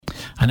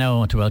And now I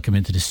want to welcome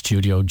into the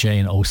studio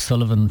Jane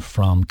O'Sullivan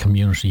from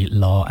Community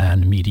Law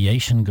and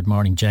Mediation. Good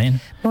morning, Jane.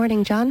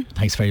 Morning, John.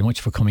 Thanks very much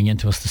for coming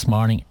into us this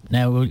morning.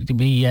 Now,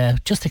 we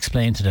just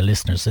explain to the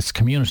listeners, it's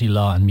Community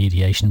Law and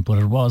Mediation, but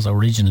it was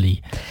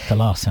originally the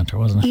Law Centre,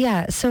 wasn't it?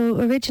 Yeah, so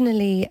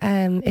originally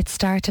it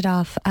started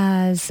off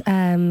as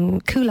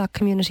Coolock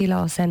Community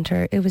Law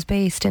Centre. It was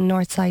based in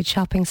Northside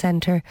Shopping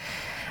Centre.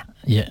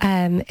 Yeah.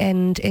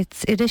 And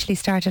it initially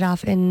started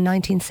off in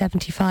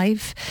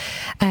 1975.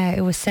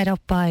 It was set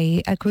up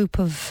by a group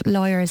of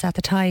lawyers at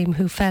the time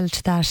who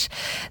felt that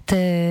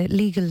the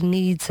legal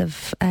needs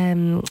of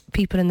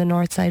people in the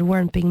North Side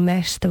weren't being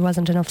met. There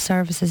wasn't enough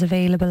services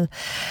available,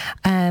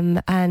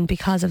 and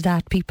because of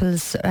that,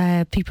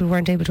 people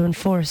weren't able to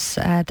enforce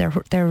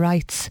their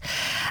rights.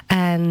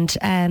 And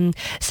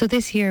so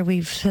this year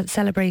we've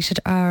celebrated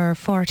our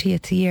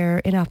 40th year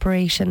in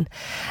operation.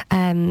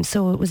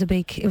 So it was a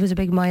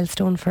big milestone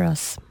for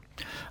us.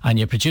 And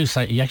you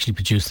actually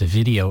produced a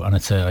video, and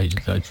I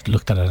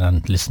looked at it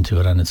and listened to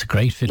it, and it's a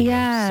great video.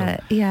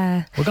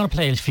 Yeah. We're going to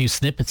play a few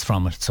snippets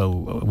from it.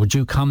 So would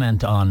you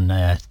comment on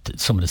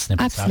some of the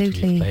snippets?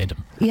 Absolutely. After you've played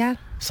them? Yeah.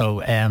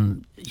 So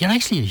you're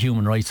actually a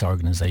human rights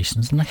organisation,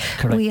 isn't that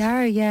correct? We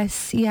are,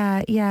 yes.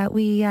 Yeah.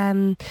 We,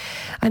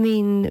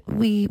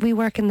 we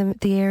work in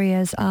the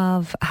areas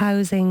of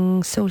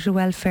housing, social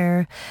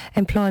welfare,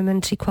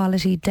 employment,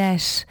 equality,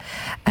 debt,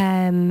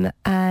 and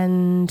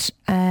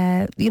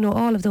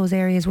all of those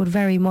areas would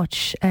very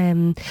much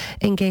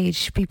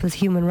engage people's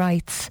human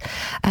rights,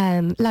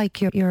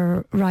 like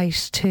your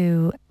right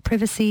to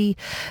privacy,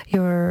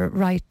 your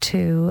right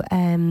to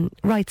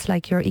rights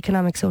like your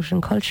economic, social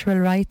and cultural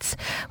rights,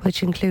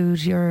 which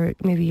include your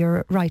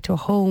right to a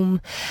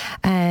home,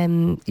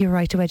 your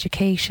right to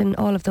education,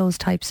 all of those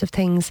types of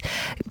things.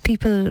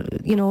 People,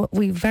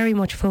 we very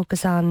much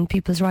focus on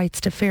people's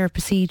rights to fair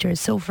procedures.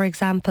 So, for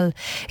example,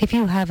 if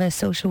you have a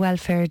social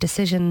welfare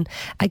decision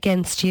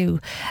against you,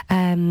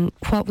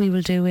 what we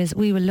will do is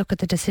we will look at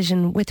the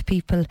decision with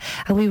people,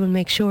 and we will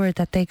make sure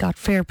that they got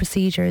fair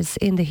procedures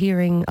in the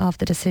hearing of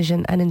the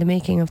decision and in the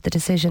making of the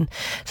decision.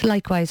 So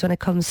likewise, when it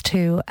comes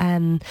to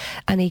any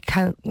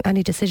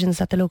decisions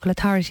that the local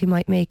authority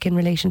might make in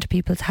relation to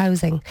people's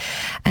housing,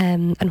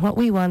 and what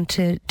we want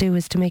to do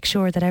is to make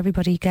sure that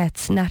everybody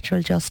gets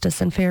natural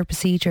justice and fair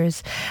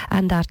procedures,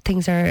 and that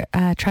things are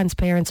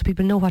transparent so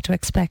people know what to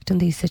expect in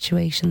these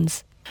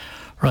situations.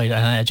 Right,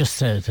 and I just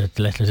said to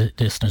let the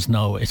listeners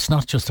know, it's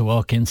not just a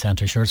walk-in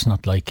centre, sure, it's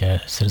not like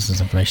citizens'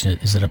 information,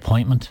 is it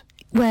appointment?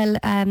 Well,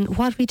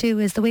 what we do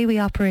is, the way we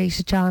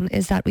operate, John,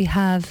 is that we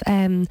have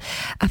a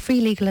free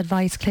legal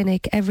advice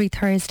clinic every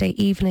Thursday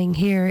evening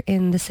here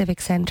in the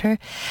Civic Centre.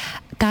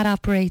 That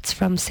operates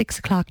from 6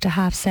 o'clock to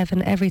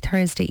 7:30 every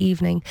Thursday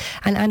evening,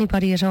 and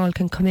anybody at all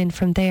can come in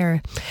from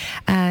there.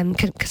 Can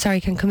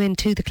come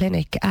into the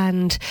clinic.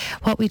 And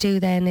what we do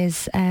then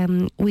is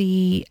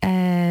we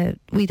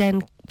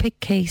then pick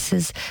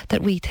cases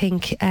that we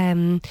think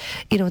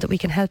that we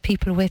can help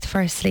people with,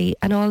 firstly,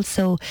 and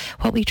also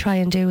what we try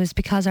and do is,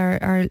 because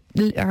our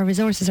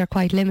resources are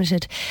quite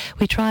limited,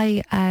 we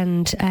try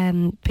and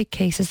pick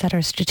cases that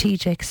are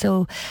strategic,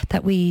 so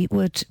that we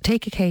would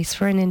take a case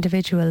for an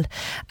individual,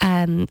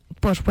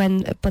 but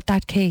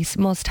that case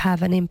must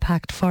have an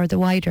impact for the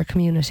wider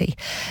community.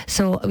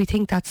 So we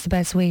think that's the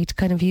best way to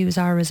kind of use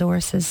our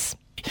resources.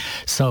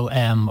 So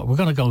we're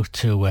going to go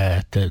to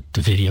the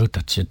video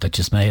that you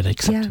just made,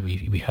 except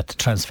we had to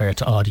transfer it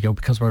to audio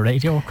because we're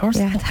radio, of course.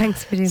 Yeah,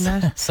 thanks for doing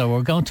that. So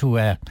we're going to...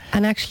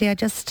 And actually, I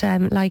just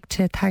like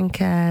to thank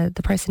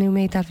the person who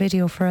made that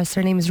video for us.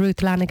 Her name is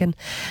Ruth Lanigan.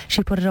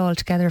 She put it all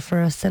together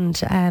for us,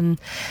 and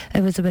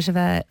it was a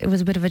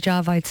bit of a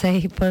job, I'd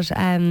say. But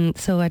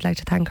so I'd like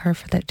to thank her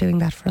for doing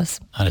that for us.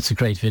 And it's a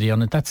great video,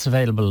 and that's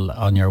available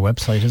on your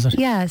website, is it?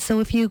 Yeah.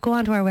 So if you go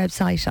onto our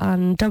website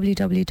on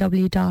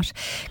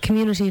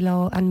www.communitylawandmediation.ie,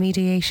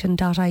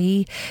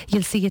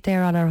 you'll see it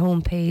there on our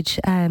homepage.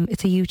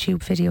 It's a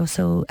YouTube video,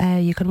 so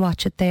you can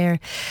watch it there,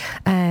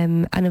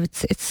 and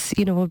it's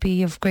will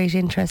be of great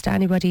interest to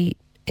anybody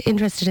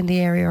interested in the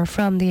area or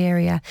from the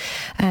area.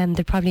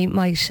 They probably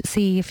might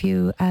see a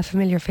few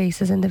familiar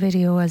faces in the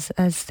video as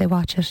they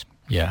watch it.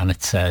 Yeah, and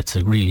it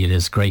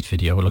is a great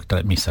video. I looked at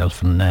it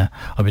myself, and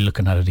I'll be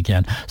looking at it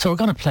again. So we're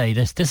going to play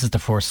this. This is the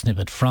first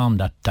snippet from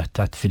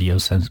that video,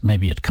 so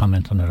maybe you'd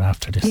comment on it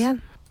after this. Yeah.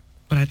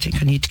 But I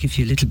think I need to give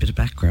you a little bit of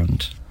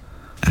background.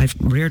 I've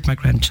reared my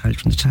grandchild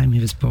from the time he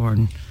was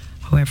born.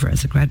 However,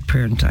 as a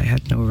grandparent, I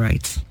had no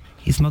rights.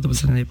 His mother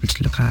was unable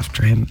to look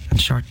after him,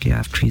 and shortly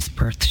after his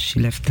birth, she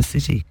left the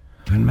city.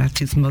 When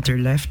Matthew's mother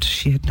left,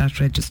 she had not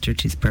registered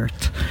his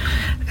birth.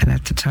 And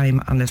at the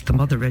time, unless the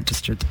mother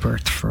registered the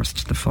birth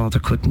first, the father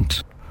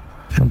couldn't.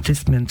 And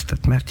this meant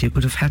that Matthew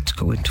would have had to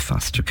go into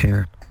foster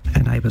care,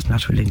 and I was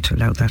not willing to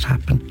allow that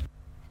happen.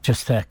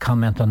 Just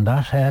comment on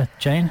that,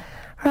 Jane?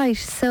 Right,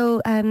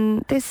 so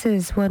this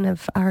is one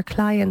of our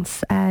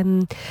clients.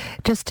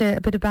 Just a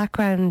bit of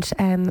background.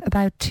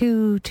 About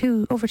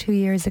over 2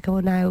 years ago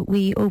now,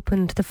 we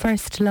opened the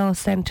first law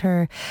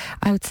centre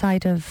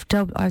outside of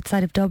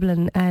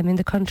Dublin in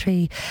the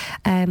country.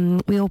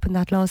 We opened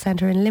that law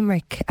centre in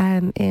Limerick,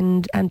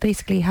 and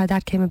basically how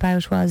that came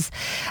about was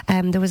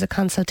there was a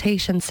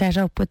consultation set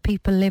up with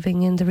people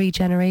living in the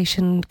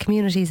regeneration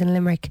communities in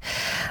Limerick,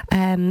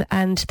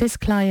 and this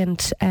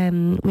client,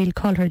 we'll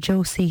call her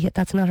Josie.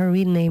 That's not her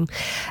real name,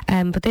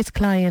 but this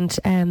client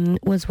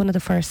was one of the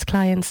first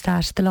clients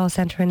that the law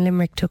centre in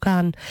Limerick took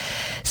on.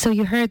 So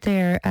you heard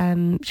there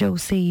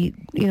Josie,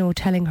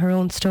 telling her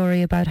own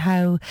story about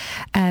how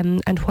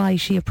and why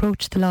she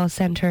approached the law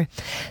centre.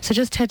 So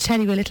just to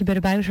tell you a little bit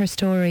about her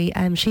story,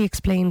 she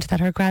explained that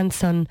her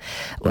grandson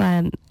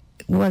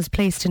was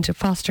placed into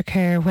foster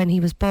care when he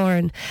was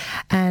born,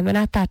 and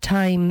at that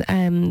time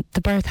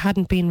the birth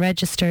hadn't been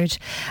registered,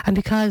 and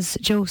because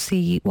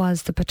Josie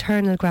was the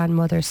paternal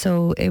grandmother,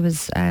 so it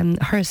was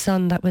her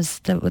son that was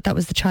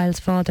the child's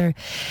father,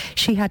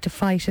 she had to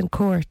fight in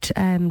court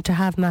to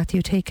have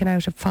Matthew taken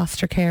out of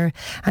foster care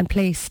and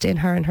placed in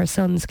her and her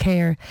son's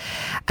care.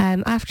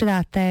 After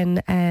that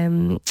then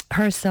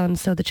her son,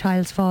 so the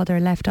child's father,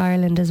 left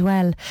Ireland as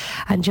well,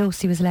 and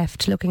Josie was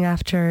left looking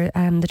after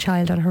the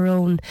child on her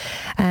own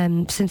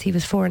since he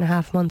was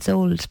 4.5 months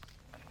old.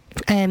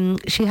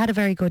 She had a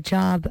very good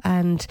job,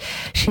 and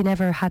she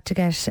never had to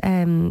get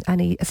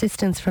any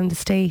assistance from the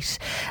state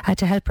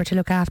to help her to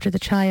look after the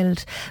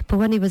child. But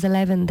when he was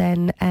 11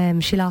 then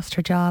she lost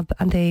her job,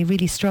 and they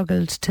really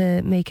struggled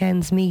to make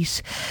ends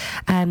meet.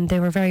 They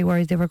were very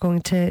worried they were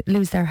going to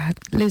lose their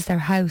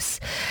house.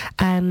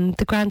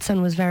 The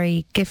grandson was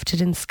very gifted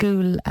in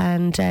school,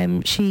 and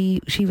she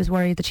was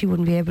worried that she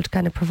wouldn't be able to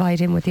kind of provide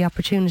him with the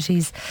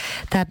opportunities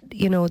that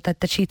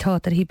that she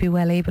thought that he'd be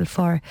well able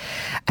for.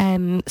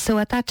 So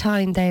at that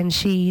time then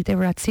they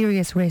were at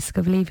serious risk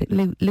of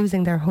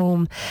losing their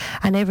home,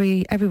 and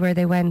everywhere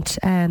they went,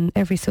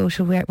 every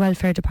social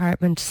welfare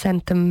department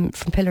sent them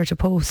from pillar to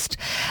post,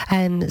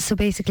 and so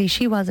basically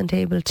she wasn't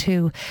able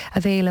to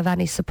avail of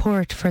any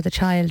support for the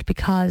child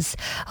because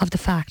of the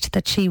fact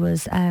that she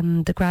was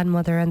the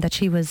grandmother, and that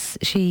she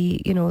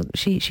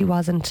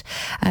wasn't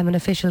an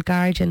official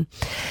guardian.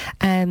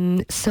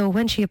 So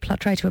when she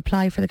tried to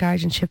apply for the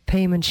guardianship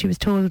payment, she was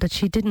told that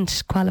she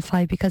didn't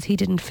qualify because he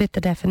didn't fit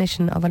the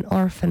definition of an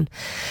orphan,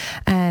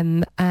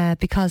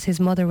 because his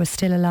mother was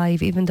still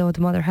alive, even though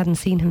the mother hadn't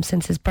seen him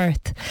since his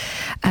birth.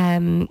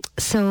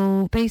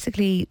 So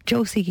basically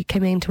Josie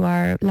came into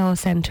our law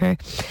centre.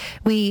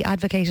 We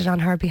advocated on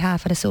her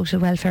behalf at a social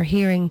welfare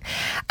hearing,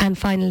 and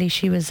finally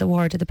she was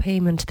awarded the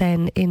payment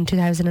then in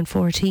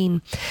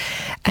 2014.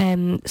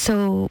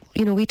 So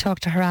we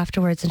talked to her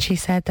afterwards, and she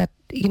said that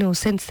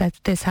since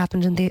this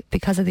happened, and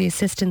because of the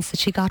assistance that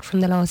she got from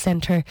the law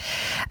centre,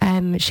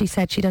 she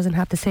said she doesn't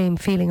have the same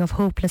feeling of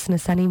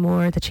hopelessness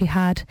anymore that she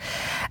had.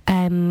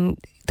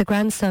 The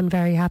grandson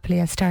very happily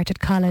has started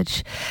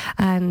college,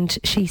 and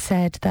she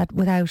said that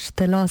without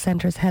the law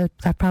centre's help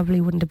that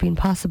probably wouldn't have been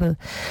possible.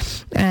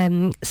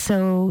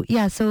 So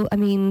I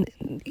mean,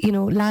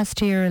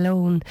 last year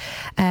alone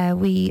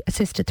we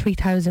assisted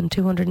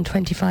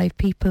 3,225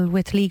 people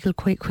with legal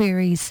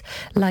queries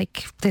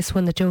like this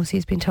one that Josie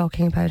has been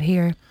talking about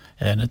here.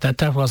 And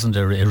that wasn't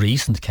a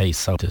recent case,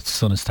 so the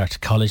son has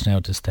started college now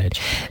at this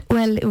stage.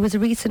 Well, it was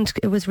recent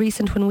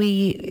when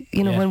we,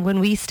 when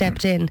we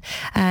stepped in.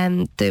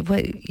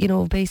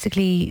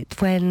 Basically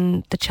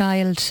when the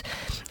child,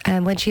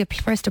 when she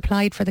first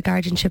applied for the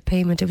guardianship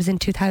payment, it was in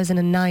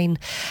 2009,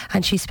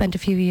 and she spent a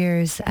few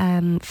years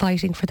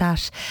fighting for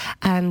that.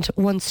 And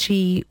once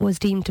she was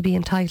deemed to be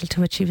entitled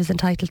to it, she was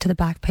entitled to the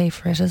back pay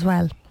for it as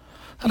well.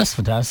 Oh, that's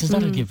fantastic.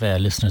 That'll give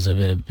listeners a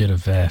bit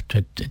of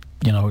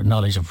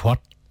knowledge of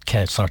what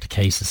sort of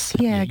cases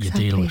you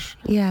deal with.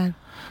 Yeah.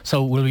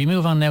 So will we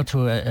move on now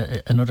to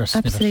another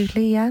snippet?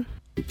 Absolutely, yeah.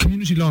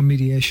 Community law and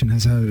mediation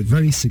has had a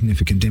very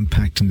significant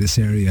impact in this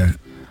area.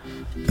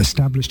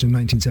 Established in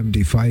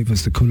 1975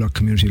 as the Coolock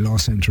Community Law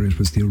Centre, it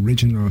was the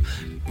original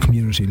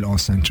community law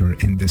centre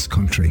in this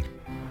country.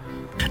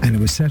 And it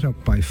was set up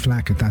by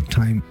FLAC at that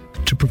time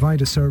to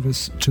provide a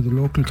service to the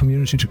local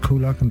community, to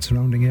Coolock and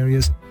surrounding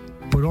areas,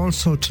 but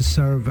also to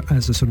serve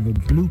as a sort of a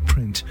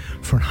blueprint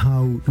for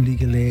how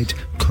legal aid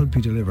could be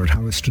delivered,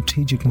 how a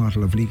strategic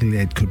model of legal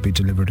aid could be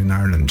delivered in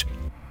Ireland.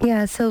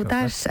 Yeah, so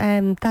that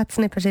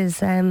snippet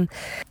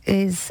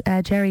is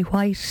Jerry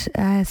White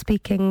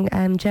speaking.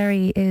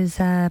 Jerry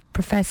is a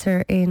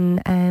professor in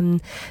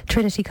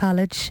Trinity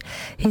College.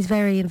 He's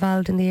very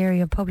involved in the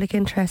area of public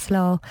interest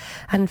law,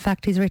 and in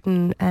fact he's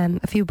written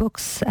a few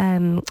books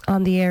on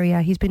the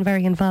area. He's been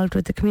very involved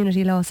with the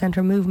Community Law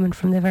Centre movement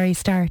from the very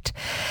start,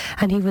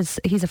 and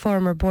he's a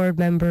former board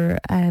member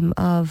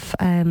of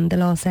the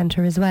Law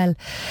Centre as well.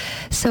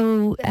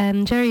 So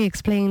Jerry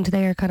explained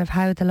there kind of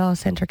how the Law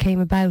Centre came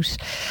about.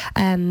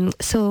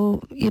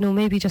 So,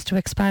 maybe just to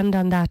expand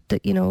on that,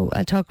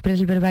 I'll talk a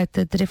little bit about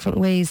the different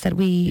ways that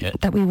we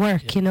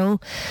work,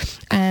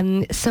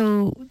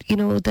 So,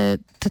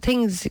 the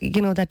things,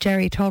 that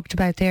Jerry talked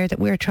about there that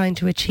we're trying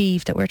to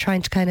achieve, that we're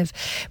trying to kind of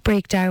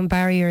break down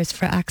barriers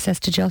for access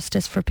to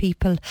justice for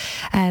people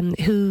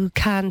who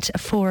can't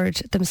afford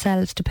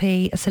themselves to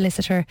pay a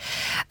solicitor,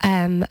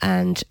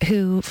 and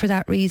who, for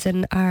that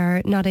reason,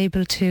 are not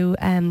able to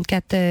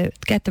get the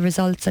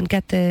results and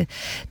get the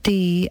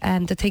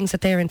things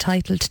that they're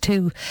entitled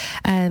to.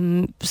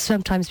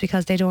 Sometimes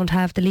because they don't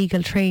have the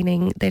legal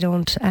training, they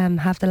don't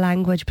have the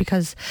language,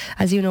 because,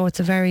 as you know, it's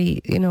a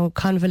very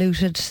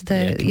convoluted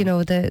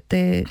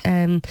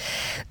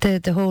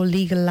the whole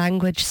legal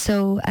language.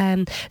 So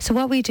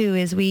what we do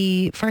is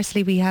we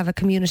have a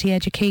community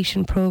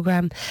education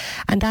program,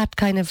 and that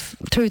kind of,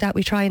 through that,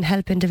 we try and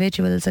help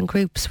individuals and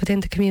groups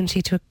within the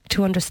community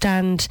to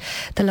understand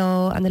the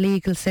law and the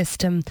legal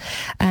system,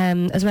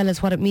 as well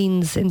as what it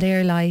means in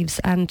their lives,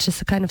 and just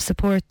to kind of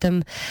support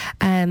them.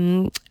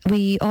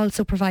 We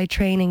also provide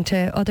training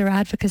to other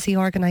advocacy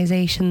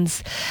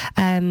organisations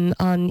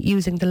on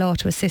using the law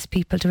to assist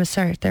people to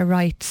assert their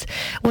rights.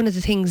 One of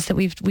the things that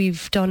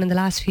we've done in the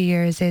last few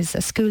years is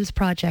a schools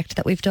project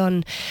that we've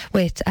done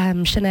with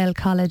Chanel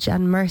College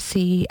and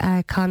Mercy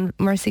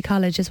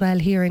College as well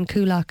here in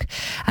Coolock.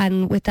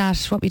 And with that,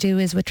 what we do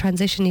is, with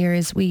transition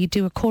years, we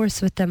do a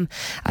course with them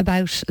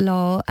about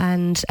law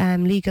and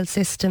legal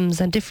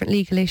systems and different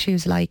legal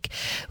issues, like,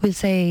 we'll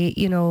say,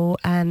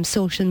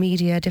 social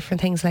media,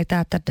 different things like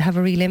that have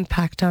a real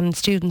impact on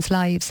students'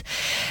 lives.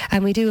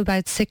 And we do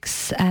about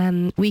 6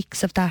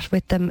 weeks of that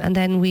with them, and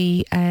then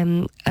we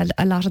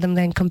a lot of them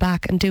then come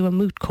back and do a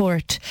moot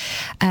court.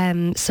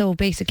 So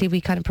basically we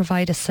kind of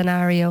provide a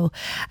scenario,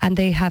 and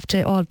they have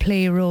to all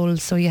play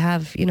roles. So you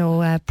have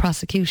a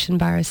prosecution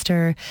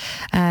barrister,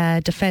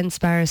 defence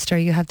barrister,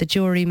 you have the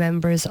jury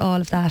members,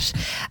 all of that,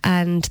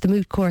 and the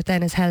moot court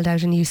then is held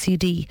out in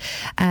UCD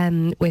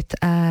with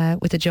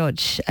a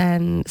judge.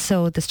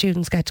 So the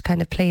students get to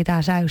kind of play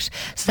that out.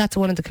 So that's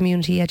one of the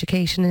community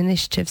education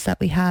initiatives that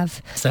we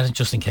have. Is that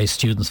just in case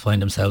students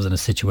find themselves in a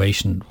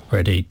situation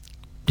where they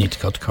need to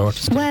go to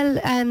court? Well,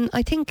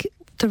 I think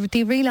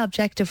the real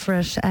objective for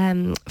it,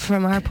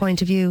 from our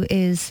point of view,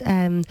 is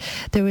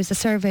there was a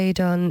survey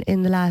done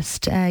in the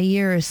last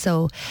year or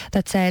so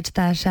that said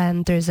that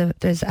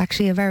there's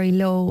actually a very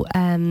low,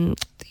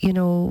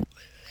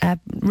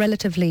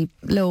 relatively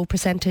low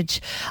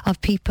percentage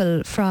of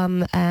people from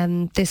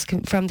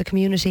the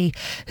community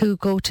who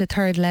go to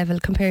third level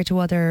compared to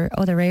other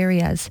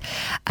areas.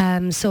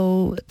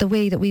 So the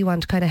way that we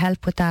want to kind of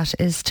help with that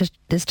is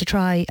to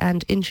try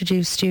and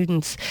introduce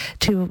students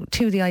to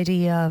the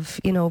idea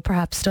of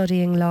perhaps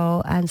studying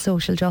law and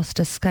social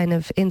justice kind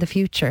of in the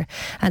future,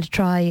 and to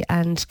try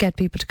and get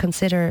people to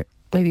consider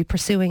maybe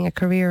pursuing a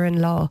career in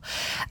law.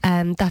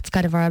 That's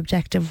kind of our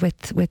objective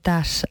with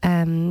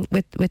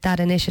that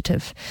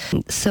initiative.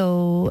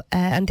 So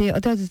and the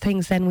other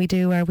things then we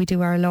do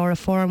our law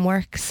reform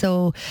work.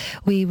 So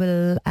we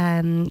will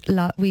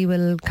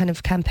kind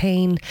of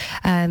campaign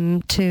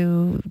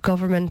to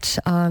government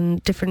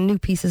on different new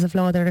pieces of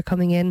law that are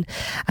coming in,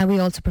 and we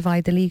also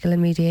provide the legal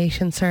and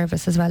mediation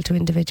service as well to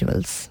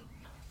individuals.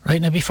 Right,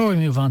 now before we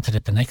move on to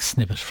the next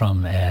snippet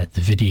from the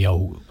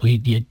video,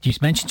 you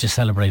mentioned you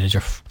celebrated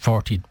your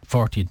 40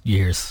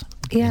 years.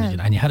 Yeah.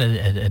 And you had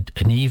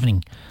an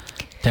evening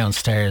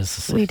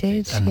downstairs. We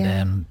did,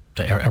 and,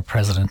 our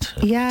president.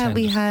 Yeah,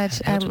 we had.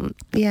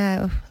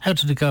 How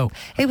did it go?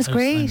 It was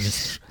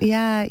great.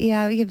 Yeah,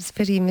 it was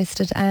pretty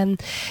missed it.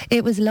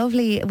 It was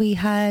lovely. We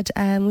had.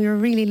 We were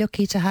really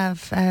lucky to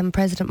have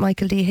President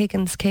Michael D.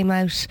 Higgins came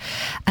out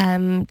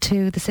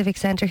to the Civic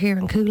Centre here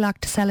in Coolock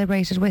to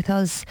celebrate it with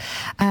us.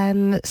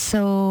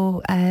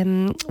 So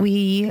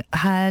we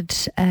had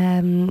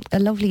a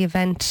lovely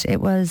event.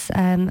 It was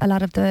a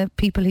lot of the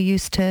people who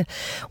used to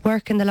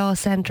work in the law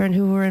centre and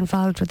who were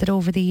involved with it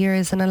over the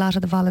years, and a lot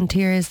of the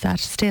volunteers that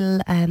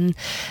still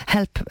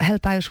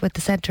help out with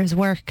the centre's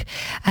work.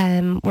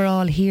 We're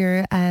all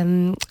here,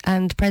 and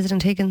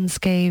President Higgins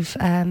gave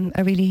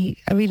a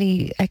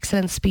really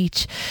excellent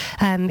speech.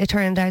 It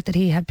turned out that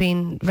he had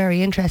been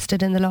very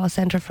interested in the law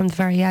centre from the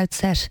very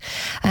outset,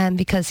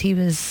 because he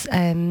was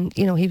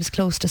he was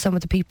close to some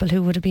of the people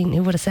who would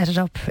have set it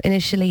up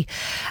initially,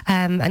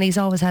 and he's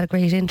always had a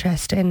great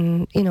interest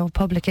in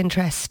public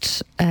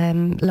interest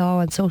law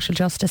and social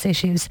justice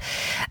issues.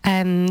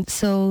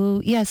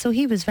 So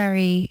he was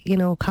very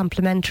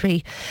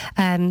complimentary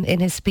in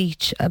his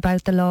speech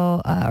about the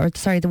law,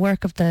 the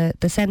work of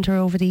the centre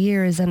over the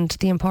years and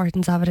the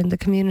importance of it in the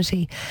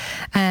community.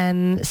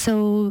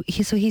 So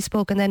he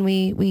spoke, and then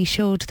we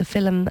showed the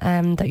film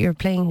that you're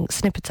playing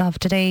snippets of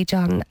today,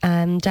 John,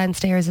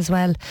 downstairs as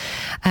well,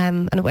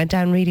 and it went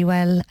down really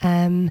well.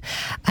 And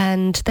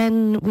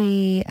then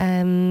we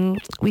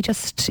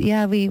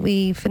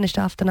finished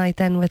off the night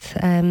then with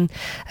a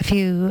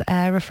few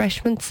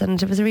refreshments,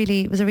 and it was a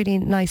really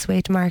nice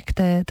way to mark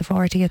the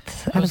 40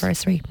 30th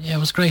anniversary. Yeah, it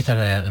was great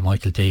that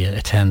Michael D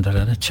attended,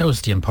 and it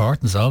shows the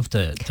importance of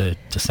the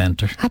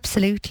centre.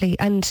 Absolutely.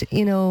 And,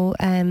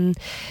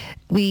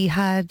 we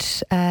had,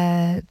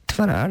 on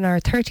our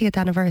 30th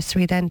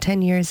anniversary then,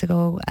 10 years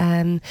ago,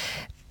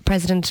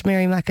 President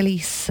Mary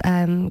McAleese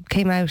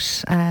came out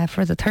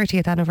for the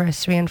 30th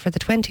anniversary, and for the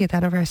 20th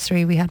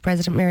anniversary we had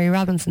President Mary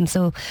Robinson.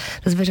 So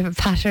there's a bit of a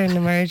pattern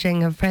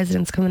emerging of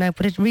presidents coming out,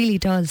 but it really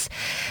does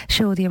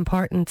show the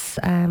importance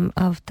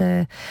of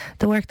the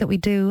work that we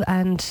do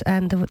and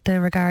the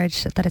regard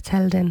that it's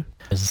held in.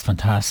 This is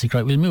fantastic.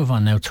 Right, we'll move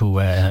on now to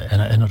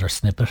another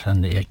snippet,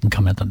 and you can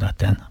comment on that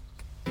then.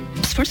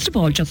 First of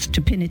all, just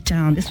to pin it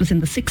down, this was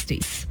in the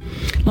 60s,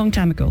 long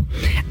time ago,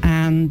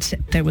 and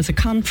there was a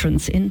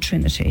conference in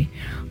Trinity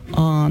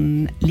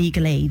on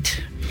legal aid,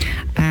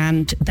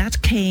 and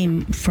that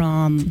came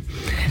from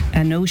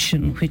a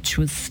notion which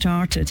was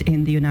started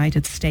in the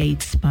United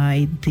States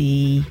by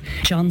the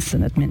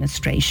Johnson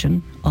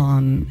administration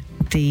on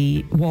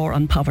the war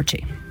on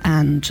poverty,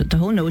 and the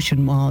whole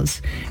notion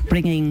was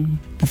bringing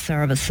the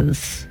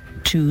services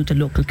to the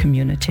local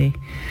community,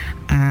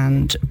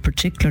 and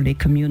particularly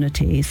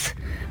communities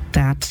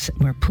that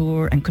were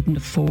poor and couldn't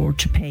afford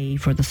to pay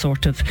for the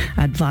sort of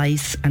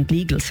advice and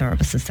legal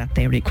services that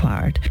they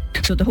required.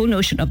 So the whole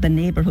notion of the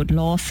neighbourhood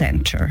law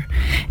centre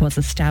was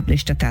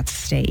established at that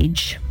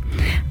stage,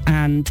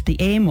 and the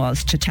aim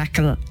was to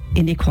tackle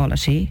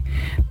inequality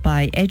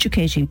by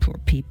educating poor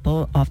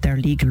people of their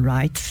legal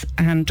rights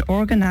and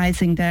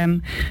organising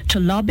them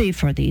to lobby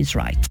for these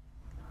rights.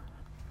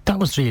 That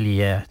was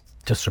really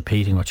just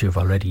repeating what you've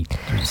already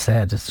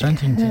said. Is there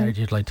anything there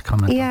you'd like to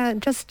comment on? Yeah,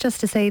 just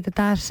to say that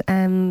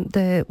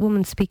the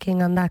woman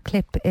speaking on that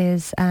clip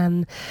is,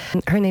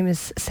 her name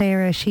is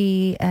Sarah.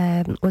 She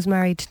was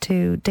married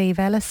to Dave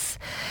Ellis,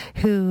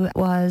 who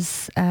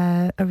was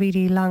a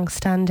really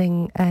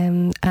long-standing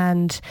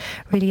and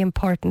really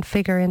important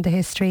figure in the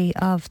history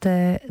of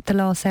the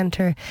Law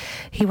Centre.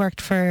 He worked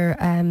for,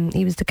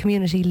 he was the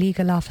community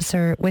legal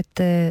officer with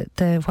the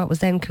what was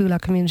then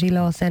Coolock Community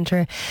Law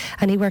Centre,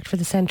 and he worked for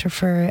the centre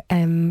for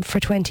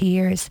 20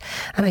 years.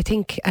 And I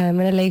think in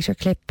a later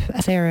clip,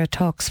 Sarah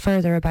talks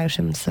further about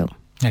him. So,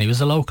 and he was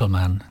a local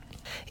man.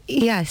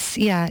 Yes,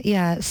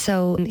 yeah.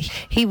 So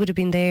he would have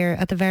been there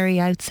at the very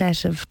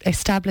outset of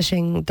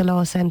establishing the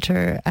Law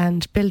Centre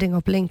and building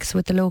up links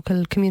with the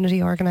local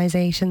community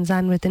organisations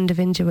and with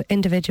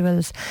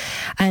individuals.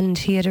 And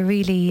he had a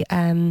really,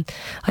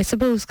 I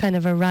suppose, kind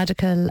of a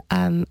radical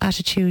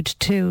attitude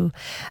to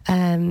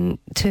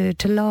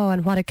law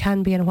and what it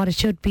can be and what it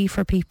should be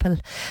for people.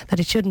 That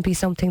it shouldn't be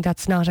something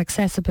that's not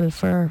accessible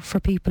for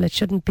people. It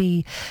shouldn't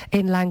be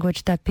in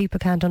language that people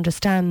can't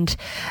understand.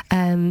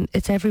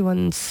 It's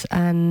everyone's,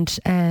 and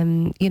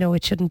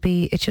it shouldn't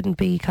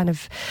be kind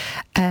of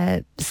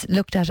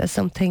looked at as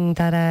something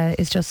that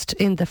is just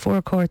in the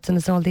forecourts and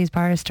as all these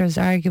barristers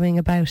arguing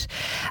about.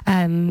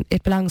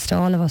 It belongs to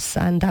all of us,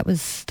 and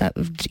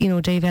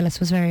Dave Ellis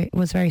was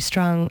very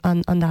strong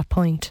on that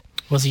point.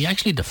 Was he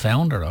actually the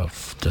founder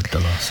of the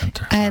Law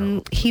Centre?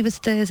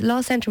 The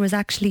Law Centre was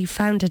actually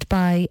founded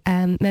by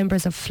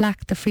members of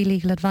FLAC, the Free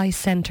Legal Advice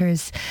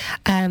Centres,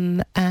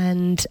 and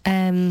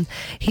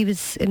he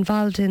was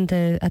involved at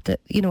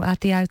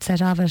the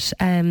outset of it.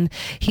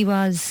 He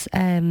was.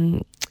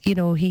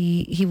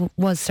 He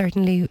was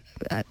certainly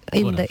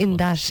one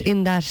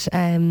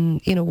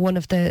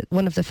of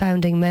the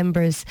founding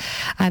members,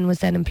 and was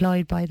then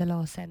employed by the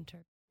Law Centre.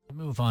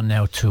 We'll move on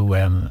now to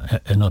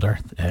another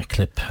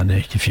clip, and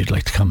if you'd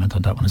like to comment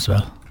on that one as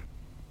well.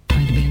 I'd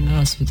have been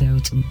lost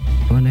without him.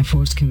 When I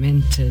first came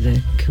into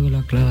the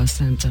Coolock Law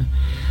Centre,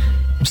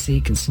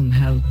 seeking some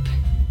help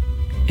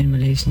in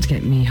relation to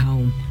getting me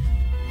home,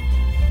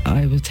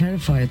 I was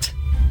terrified,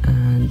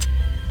 and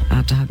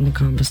after having a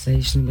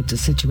conversation with the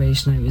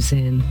situation I was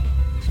in,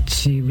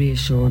 she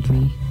reassured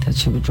me that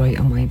she would write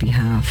on my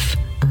behalf,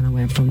 and I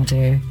went from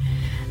there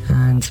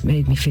and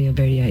made me feel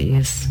very at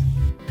ease.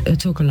 It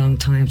took a long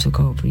time, took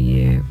over a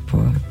year,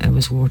 but it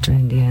was worth it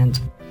in the end.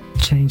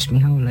 It changed my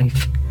whole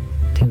life.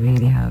 They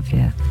really have,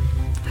 yeah.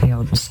 I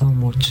owe them so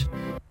much.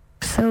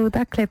 So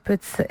that clip,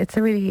 it's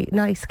a really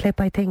nice clip,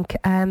 I think.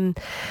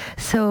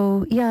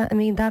 So yeah, I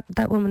mean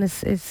that woman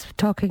is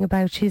talking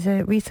about, she's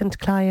a recent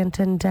client,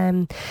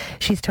 and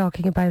she's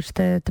talking about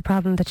the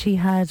problem that she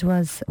had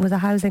was a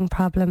housing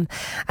problem,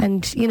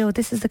 and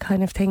this is the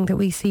kind of thing that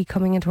we see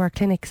coming into our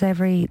clinics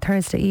every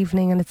Thursday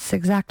evening, and it's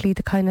exactly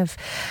the kind of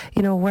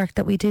work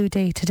that we do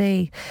day to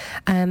day.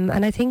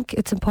 And I think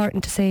it's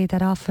important to say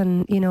that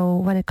often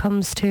when it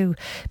comes to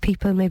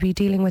people maybe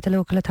dealing with the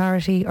local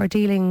authority or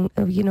dealing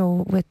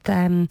with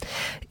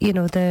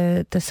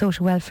the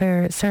social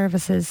welfare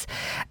services,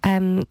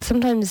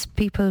 sometimes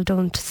people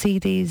don't see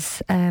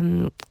these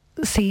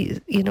see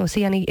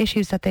any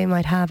issues that they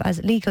might have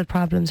as legal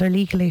problems or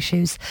legal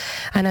issues,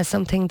 and as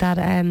something that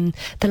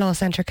the law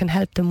centre can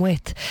help them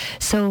with.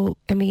 So,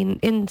 I mean,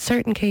 in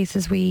certain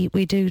cases we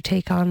do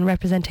take on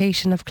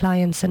representation of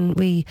clients, and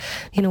we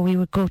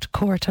would go to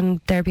court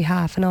on their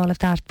behalf and all of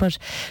that. But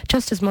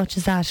just as much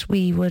as that,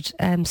 we would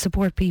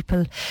support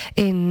people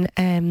in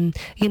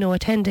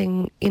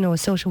attending a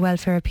social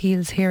welfare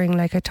appeals hearing,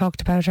 like I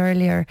talked about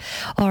earlier,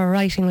 or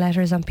writing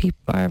letters on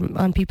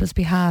people's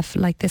behalf,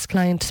 like this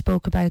client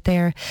spoke about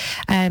there.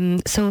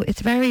 So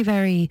it's very,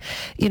 very,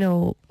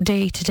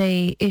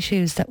 day-to-day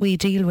issues that we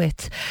deal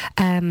with,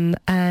 and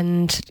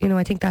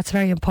I think that's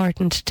very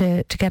important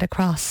to get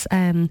across.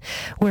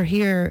 We're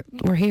here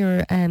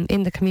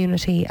in the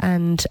community,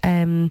 and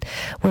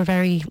we're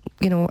very,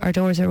 our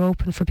doors are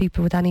open for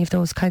people with any of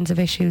those kinds of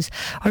issues,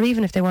 or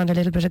even if they want a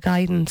little bit of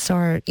guidance,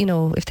 or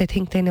if they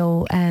think they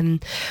know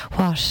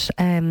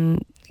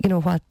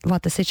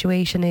what the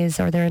situation is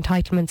or their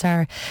entitlements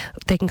are,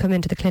 they can come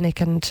into the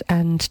clinic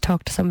and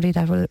talk to somebody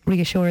that will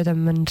reassure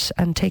them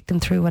and take them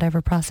through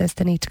whatever process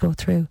they need to go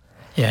through.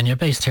 Yeah, and you're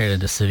based here at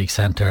the Civic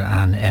Centre,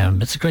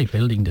 and it's a great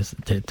building, the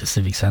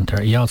Civic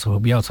Centre. We also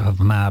have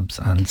MABs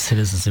and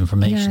Citizens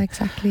Information. Yeah,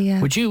 exactly,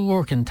 yeah. Would you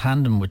work in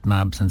tandem with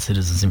MABs and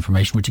Citizens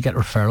Information? Would you get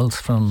referrals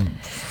from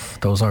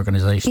those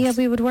organisations? Yeah,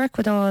 we would work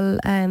with all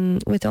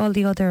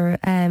the other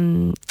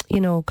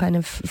kind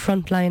of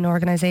frontline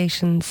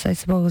organisations, I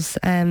suppose,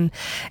 in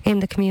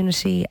the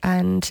community,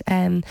 and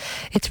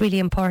it's really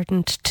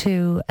important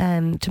to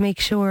make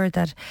sure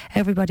that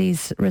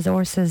everybody's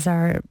resources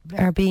are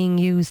being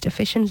used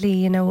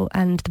efficiently,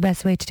 and the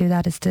best way to do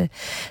that is to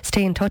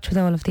stay in touch with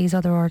all of these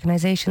other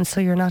organisations, so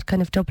you're not kind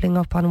of doubling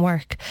up on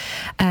work,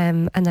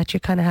 and that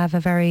you kind of have a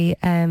very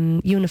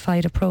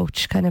unified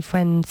approach kind of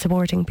when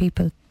supporting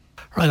people.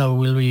 Right,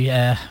 will we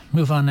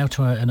move on now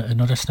to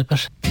another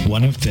snippet?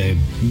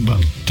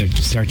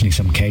 There's certainly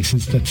some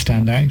cases that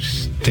stand out.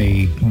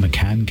 The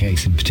McCann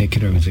case in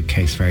particular was a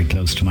case very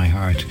close to my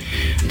heart.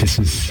 This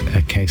was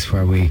a case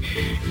where we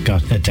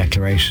got a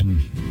declaration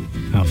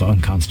of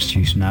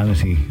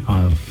unconstitutionality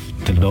of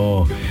the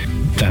law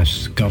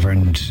that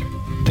governed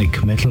the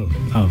committal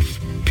of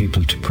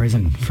people to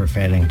prison for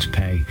failing to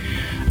pay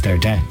their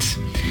debts.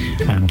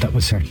 That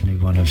was certainly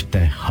one of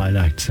the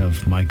highlights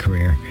of my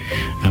career.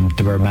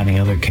 There were many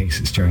other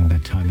cases during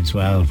that time as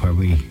well where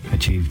we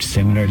achieved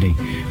similarly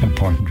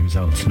important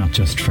results, not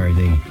just for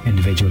the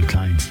individual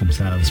clients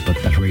themselves,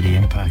 but that really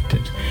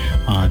impacted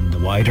on the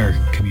wider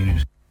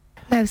community.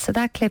 Now, so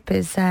that clip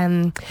is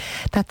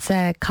that's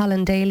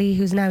Colin Daly,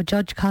 who's now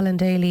Judge Colin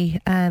Daly,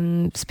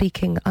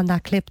 speaking on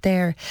that clip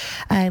there.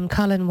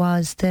 Colin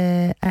was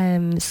the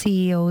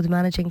CEO, the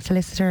managing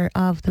solicitor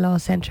of the Law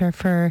Centre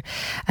for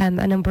a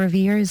number of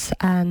years,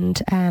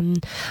 and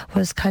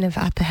was kind of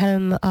at the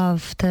helm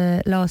of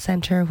the Law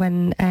Centre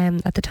when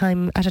at a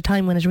time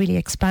when it really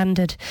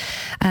expanded,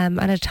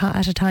 and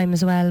at a time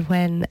as well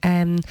when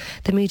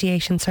the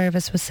mediation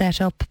service was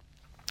set up.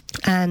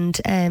 And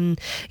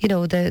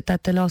that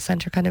the Law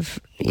Centre kind of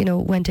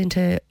went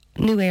into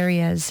new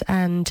areas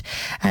and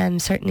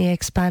certainly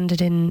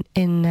expanded in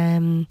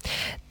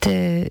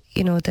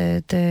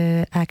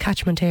the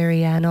catchment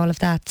area and all of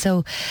that.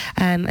 So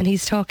and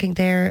he's talking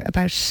there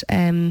about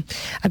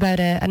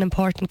an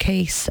important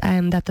case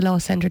that the Law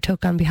Centre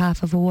took on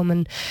behalf of a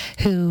woman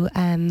who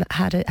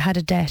had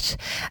a debt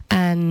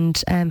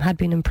and had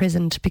been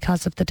imprisoned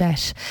because of the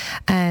debt.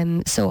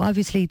 So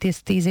obviously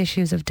these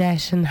issues of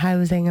debt and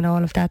housing and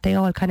all of that, they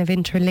all kind of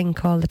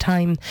interlink all the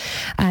time.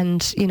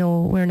 And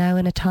we're now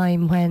in a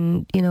time when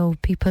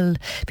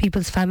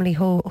people's family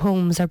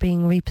homes are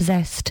being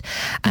repossessed,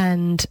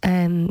 and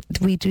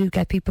we do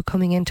get people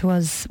coming into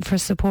us for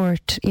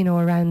support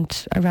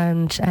around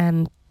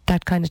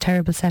that kind of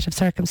terrible set of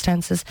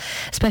circumstances,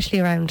 especially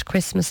around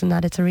Christmas, and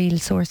that it's a real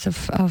source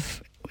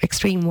of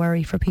extreme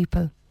worry for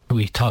people.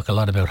 We talk a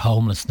lot about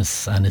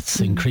homelessness, and it's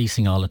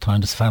increasing all the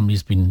time. There's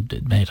families being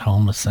made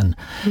homeless, and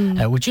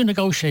would you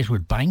negotiate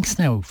with banks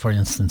now, for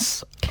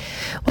instance?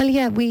 Well,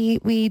 yeah,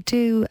 we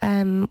do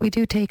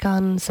take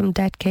on some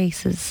debt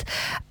cases.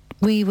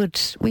 We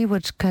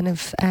would kind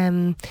of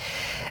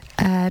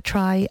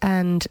try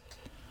and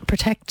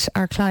protect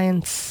our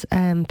clients'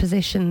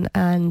 position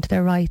and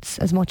their rights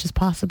as much as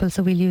possible,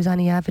 so we'll use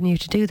any avenue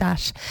to do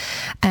that.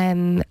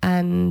 And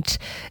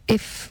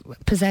if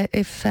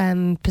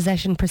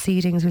possession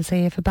proceedings, we'll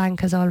say if a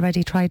bank has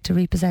already tried to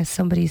repossess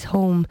somebody's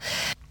home,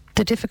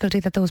 the difficulty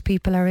that those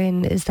people are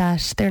in is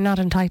that they're not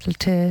entitled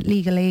to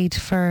legal aid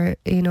for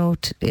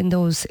in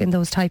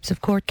those types of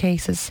court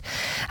cases,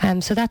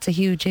 so that's a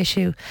huge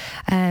issue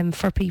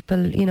for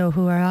people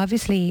who are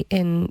obviously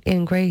in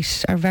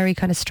very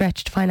kind of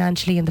stretched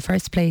financially in the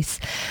first place,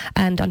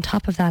 and on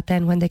top of that,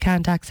 then when they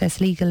can't access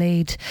legal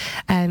aid,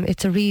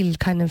 it's a real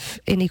kind of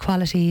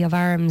inequality of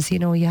arms. You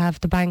have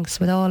the banks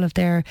with all of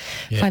their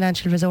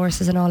financial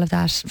resources and all of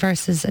that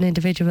versus an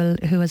individual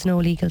who has no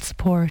legal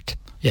support.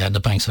 Yeah,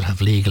 the banks would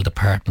have legal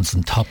departments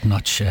and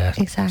top-notch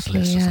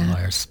solicitors and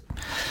lawyers.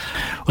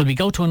 Will we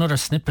go to another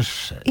snippet?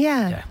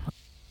 Yeah.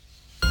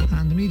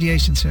 And the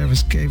mediation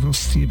service gave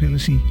us the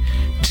ability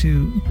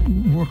to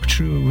work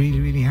through a really,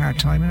 really hard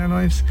time in our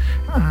lives.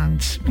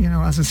 And, you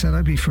know, as I said,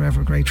 I'd be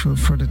forever grateful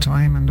for the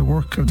time and the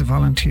work of the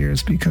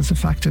volunteers, because the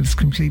fact that it's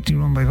completely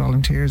run by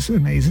volunteers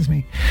amazes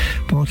me.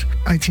 But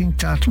I think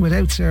that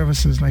without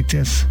services like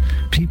this,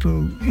 people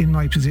in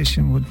my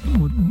position would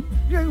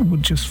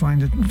just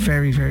find it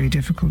very, very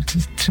difficult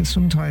to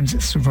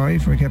sometimes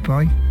survive or get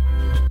by.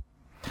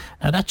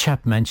 Now, that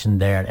chap mentioned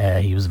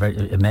there, he was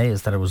very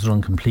amazed that it was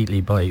run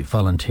completely by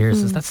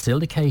volunteers. Is that still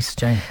the case,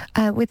 Jane?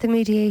 With the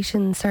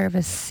mediation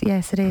service,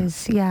 yes, it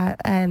is. Yeah,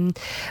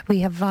 we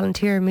have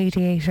volunteer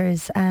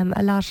mediators.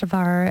 A lot of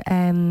our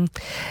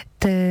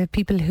the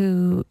people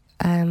who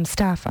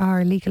staff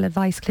our legal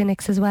advice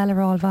clinics as well are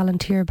all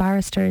volunteer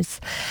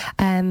barristers.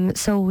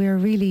 So we're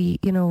really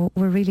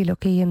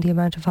lucky in the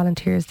amount of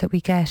volunteers that we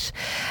get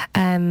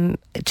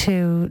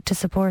to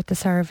support the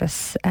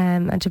service,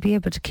 and to be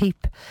able to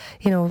keep,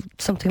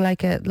 something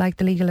like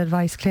the legal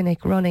advice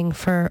clinic running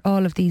for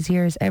all of these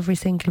years, every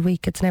single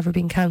week. It's never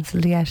been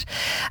cancelled yet.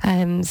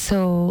 And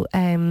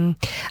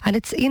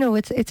it's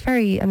it's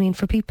very,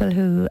 for people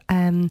who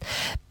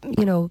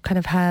kind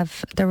of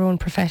have their own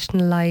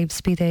professional lives,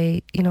 be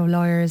they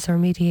lawyers or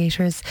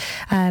mediators,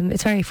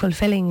 it's very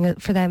fulfilling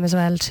for them as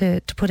well to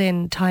put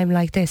in time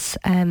like this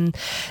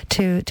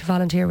to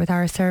volunteer with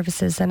our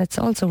services. And it's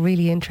also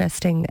really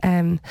interesting.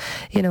 A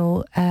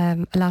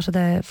lot of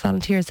the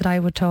volunteers that I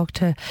would talk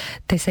to,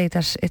 they say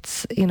that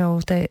it's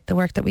the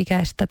work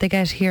that they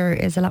get here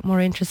is a lot more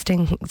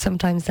interesting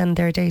sometimes than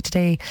their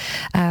day-to-day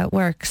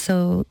work.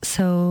 So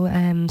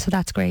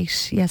that's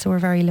great. Yeah, so we're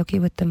very lucky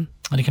with them.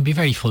 And it can be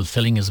very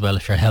fulfilling as well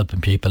if you're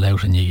helping people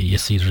out and you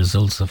see the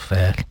results of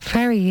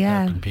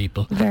helping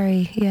people.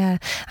 Very, yeah.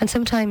 And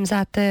sometimes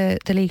at the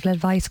legal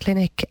advice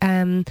clinic,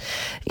 I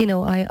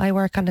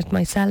work on it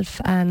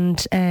myself, and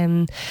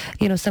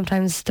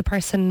sometimes a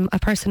person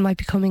might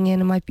be coming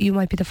in and you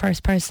might be the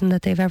first person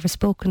that they've ever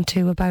spoken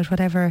to about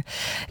whatever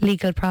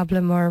legal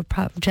problem or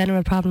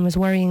general problem is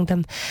worrying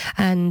them,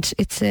 and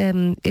it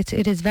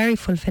is very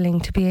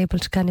fulfilling to be able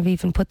to kind of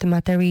even put them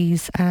at their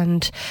ease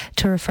and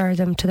to refer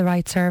them to the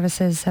right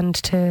services, and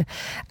to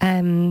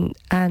kind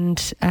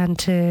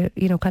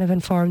of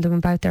inform them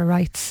about their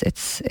rights.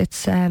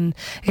 It's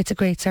a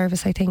great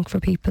service, I think, for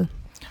people.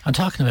 And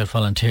talking about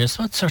volunteers,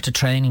 what sort of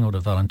training would a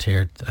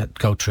volunteer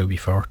go through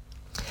before?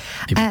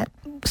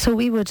 So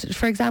we would,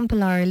 for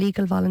example, our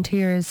legal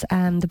volunteers,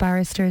 the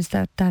barristers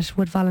that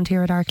would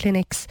volunteer at our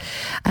clinics,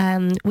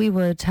 we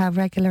would have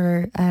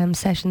regular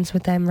sessions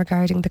with them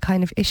regarding the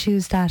kind of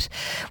issues that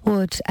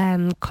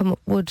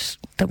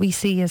that we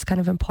see as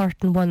kind of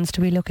important ones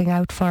to be looking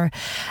out for.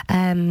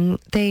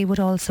 They would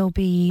also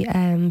be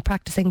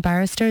practicing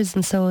barristers,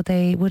 and so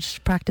they would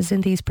practice in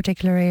these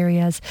particular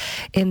areas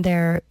in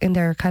their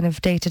kind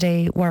of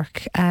day-to-day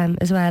work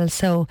as well.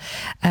 So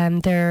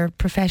they're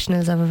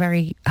professionals of a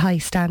very high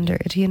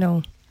standard.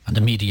 And the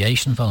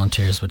mediation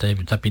volunteers, would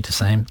that be the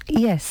same?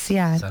 Yes,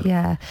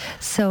 yeah.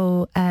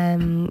 So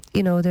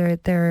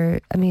there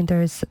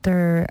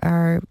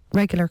are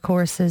regular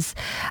courses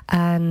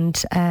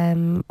and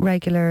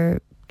regular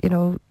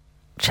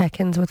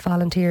check-ins with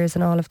volunteers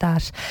and all of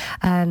that,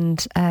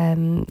 and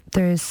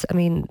there's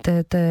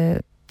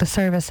the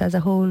service as a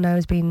whole now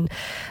has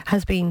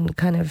been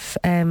kind of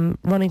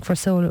running for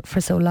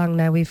so long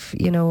now. We've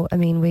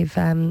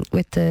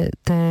with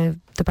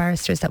the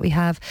barristers that we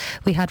had,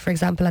 for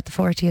example, at the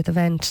 40th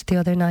event the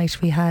other night,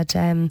 we had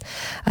a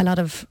lot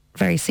of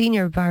very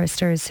senior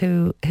barristers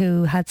who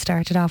had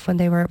started off when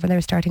they were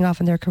starting off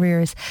in their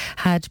careers,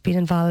 had been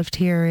involved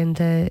here in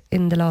the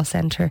law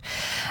centre.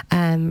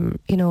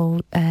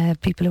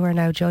 People who are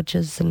now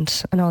judges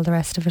and all the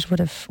rest of it would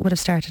have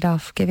started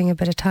off giving a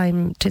bit of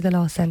time to the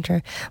law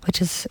centre, which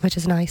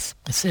is nice.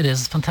 It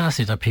is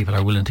fantastic that people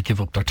are willing to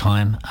give up their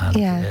time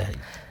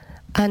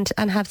and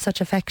have such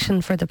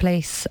affection for the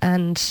place,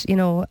 and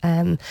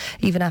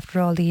even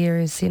after all the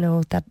years,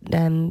 that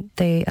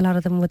a lot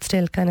of them would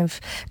still kind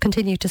of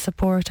continue to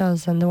support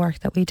us and the work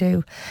that we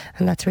do,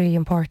 and that's really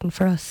important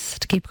for us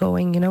to keep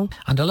going. And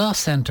the law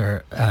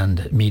centre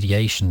and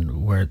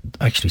mediation were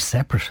actually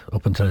separate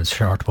up until a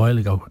short while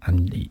ago,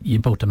 and you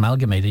both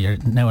amalgamated. You're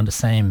now in the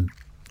same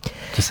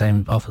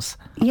office.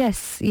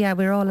 Yes, yeah,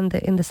 we're all in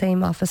the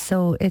same office.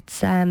 So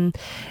it's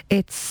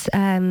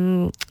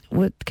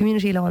with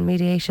Community Law and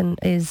Mediation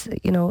is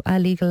a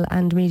legal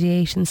and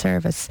mediation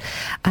service,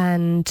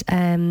 and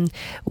so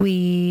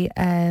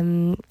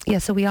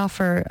we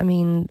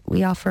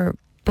offer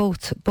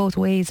both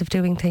ways of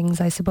doing things,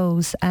 I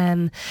suppose,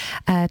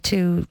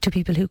 to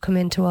people who come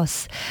into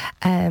us,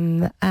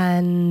 and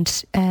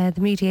the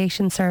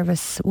mediation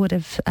service would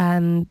have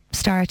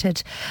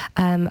started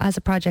as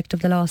a project of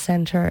the Law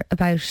Centre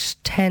about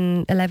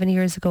 11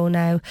 years ago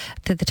now.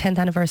 The 10th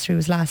anniversary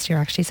was last year,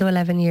 actually, so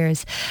 11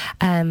 years.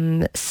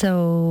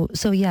 So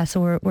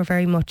we're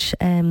very much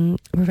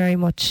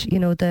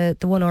the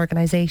one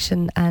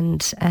organisation,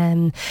 and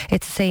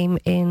it's the same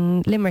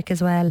in Limerick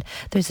as well.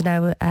 There's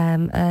now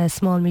a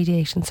small small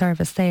mediation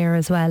service there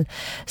as well.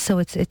 So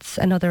it's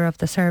another of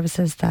the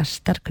services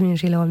that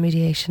Community Law and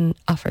Mediation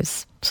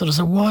offers. So there's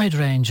a wide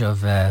range of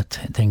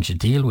things you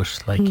deal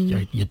with, like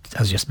you,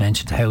 as you just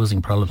mentioned,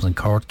 housing problems and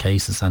court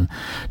cases, and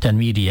then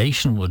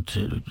mediation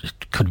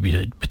could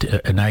be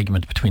an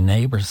argument between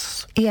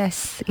neighbours.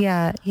 Yes,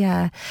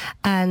 yeah,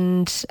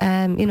 and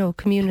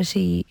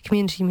community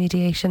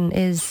mediation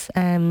is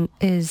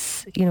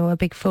a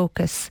big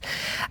focus,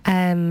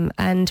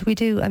 and we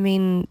do. I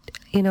mean,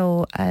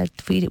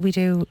 we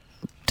do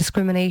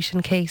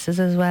discrimination cases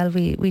as well.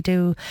 We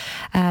do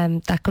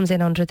that comes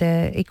in under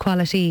the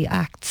Equality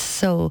Act,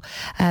 so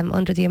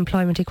under the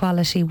employment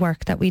equality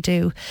work that we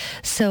do.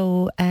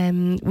 So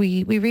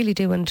we really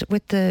do, and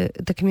with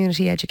the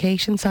community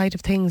education side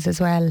of things as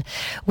well,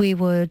 we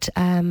would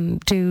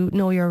do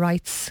Know Your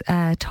Rights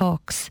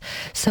talks.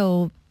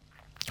 So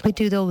we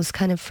do those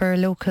kind of for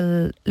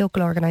local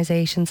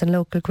organisations and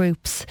local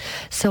groups.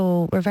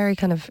 So we're very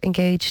kind of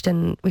engaged,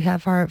 and we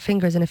have our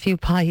fingers in a few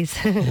pies.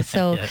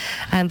 So,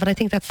 but I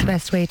think that's the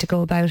best way to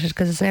go about it,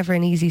 because it's never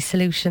an easy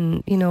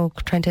solution,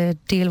 trying to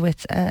deal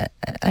with a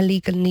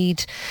legal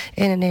need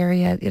in an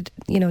area.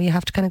 You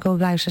have to kind of go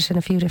about it in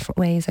a few different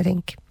ways, I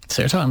think.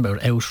 So you're talking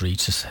about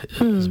outreach as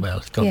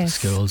well, go to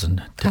schools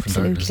and different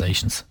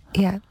organisations.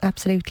 Yeah,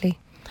 absolutely.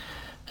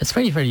 It's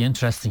very, very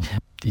interesting.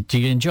 Do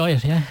you enjoy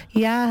it?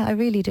 Yeah, I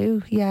really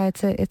do. Yeah,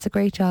 it's a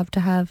great job to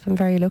have. I'm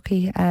very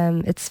lucky.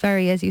 It's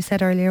very, as you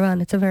said earlier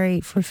on, it's a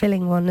very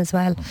fulfilling one as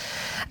well.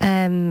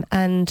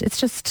 And it's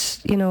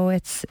just,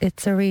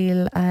 it's a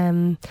real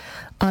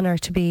honour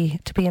to be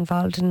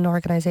involved in an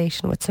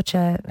organisation with such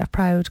a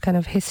proud kind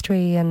of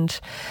history, and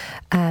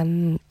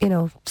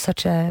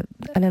such an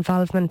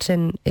involvement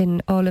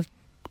in all of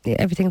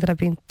everything that I've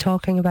been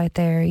talking about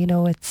there.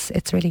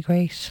 It's really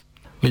great.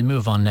 We'll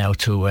move on now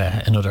to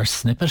another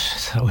snippet.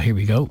 So here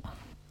we go.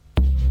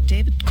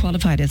 David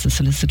qualified as a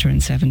solicitor in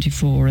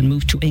 1974 and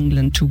moved to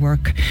England to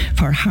work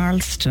for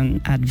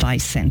Harleston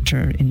Advice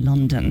Centre in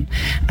London.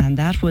 And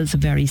that was a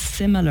very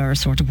similar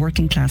sort of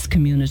working class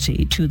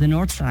community to the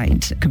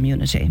Northside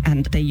community.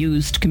 And they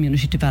used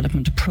community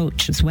development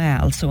approach as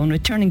well. So on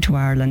returning to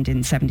Ireland in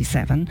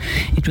 1977,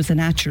 it was a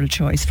natural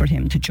choice for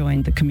him to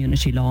join the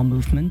community law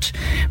movement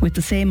with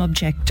the same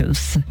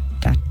objectives,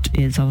 that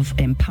is of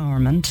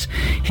empowerment.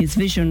 His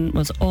vision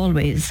was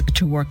always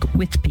to work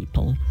with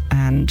people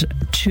and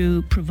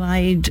to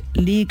provide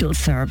legal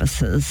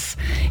services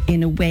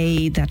in a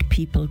way that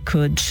people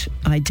could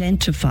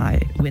identify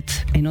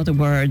with. In other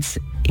words,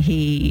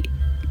 he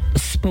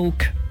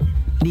spoke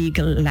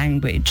legal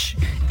language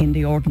in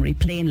the ordinary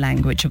plain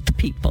language of the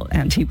people,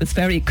 and he was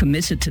very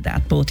committed to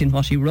that, both in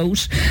what he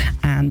wrote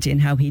and in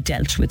how he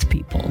dealt with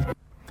people.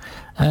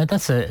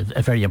 That's a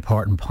very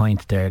important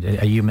point there.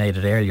 You made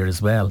it earlier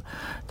as well,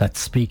 that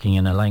speaking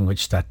in a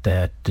language that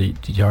the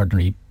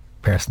ordinary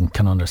person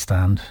can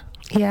understand.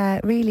 Yeah,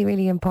 really,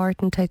 really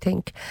important, I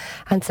think,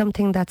 and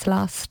something that's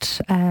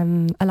lost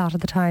a lot of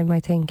the time, I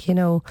think.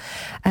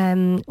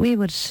 We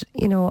would,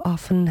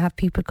 often have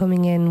people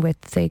coming in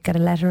with, they get a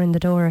letter in the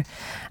door,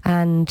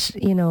 and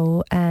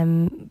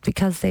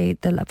because of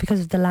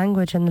the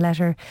language in the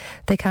letter,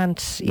 they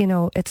can't.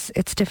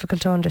 It's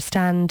difficult to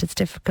understand. It's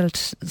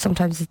difficult.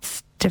 Sometimes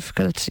it's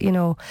difficult,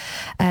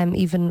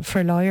 even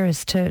for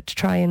lawyers to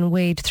try and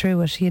wade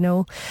through it,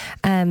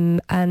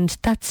 and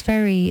that's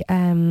very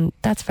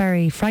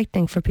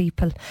frightening for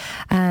people,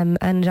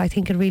 and I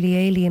think it really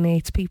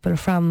alienates people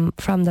from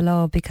the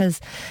law, because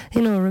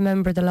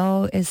remember, the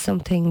law is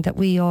something that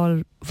we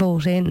all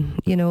vote in.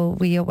 We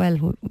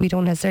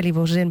don't necessarily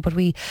vote it in, but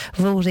we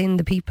vote in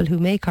the people who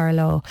make our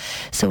law,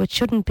 so it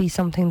shouldn't be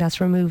something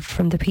that's removed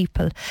from the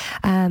people,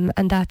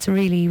 and that's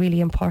really, really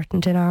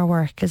important in our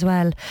work as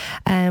well,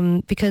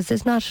 because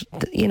it's not,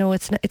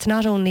 it's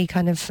not only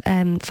kind of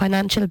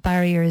financial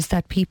barriers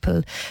that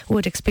people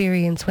would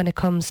experience when it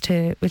comes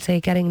to, we'll say,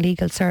 getting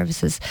legal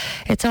services.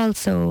 It's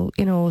also,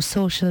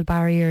 social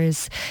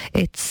barriers.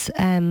 It's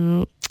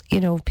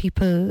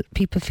people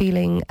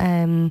feeling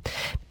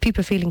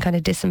kind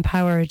of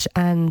disempowered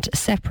and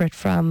separate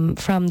from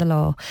the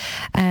law,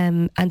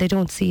 and they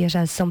don't see it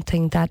as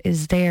something that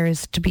is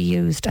theirs to be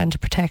used and to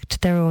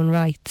protect their own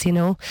rights,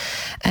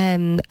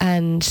 and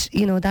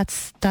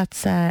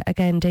that's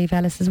again Dave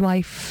Ellis's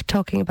wife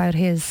talking about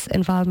his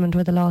involvement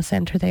with the law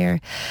centre there,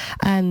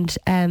 and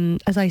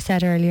as I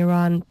said earlier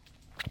on,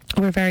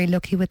 we're very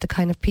lucky with the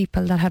kind of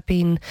people that have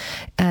been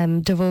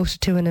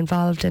devoted to and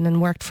involved in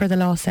and worked for the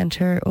Law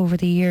Centre over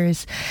the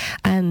years.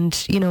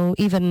 And,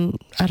 even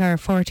at our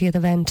 40th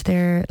event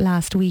there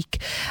last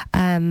week,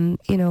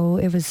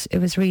 it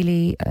was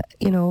really,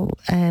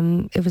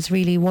 it was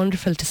really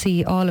wonderful to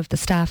see all of the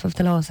staff of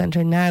the Law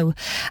Centre now,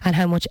 and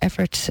how much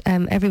effort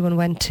everyone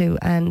went to,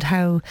 and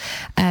how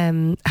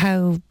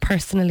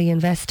personally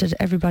invested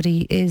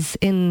everybody is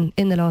in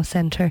the Law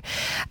Centre,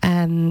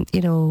 in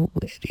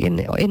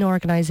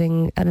organising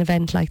organising an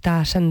event like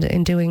that, and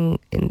in doing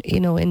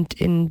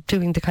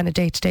the kind of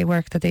day-to-day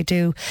work that they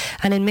do,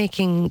 and in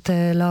making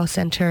the Law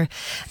Centre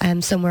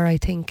somewhere I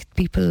think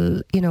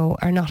people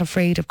are not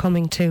afraid of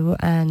coming to,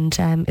 and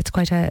it's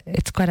quite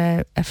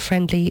a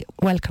friendly,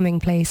 welcoming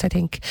place, I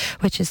think,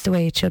 which is the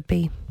way it should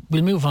be.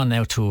 We'll move on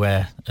now to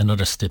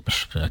another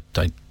snippet.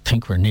 I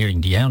think we're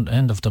nearing the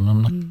end of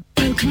them.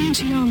 Well,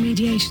 community law and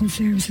mediation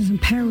services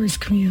empowers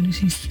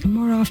communities.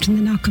 More often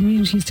than not,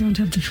 communities don't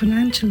have the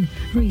financial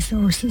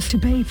resources to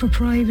pay for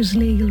private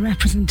legal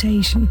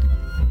representation.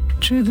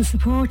 Through the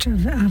support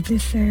of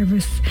this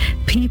service,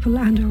 people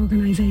and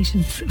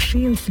organisations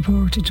feel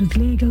supported with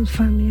legal,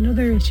 family and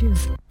other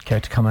issues.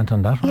 Care to comment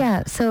on that one?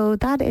 Yeah, so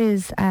that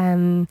is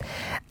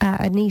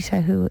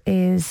Anita,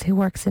 who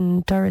works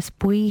in Doris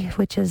Bui,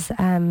 which is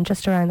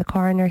just around the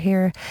corner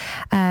here,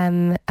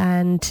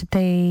 and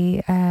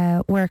they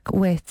work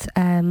with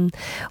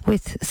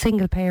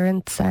single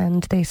parents,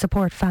 and they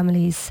support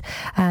families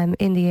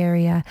in the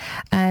area.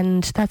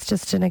 And that's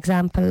just an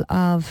example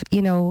of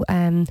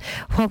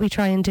what we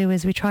try and do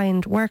is we try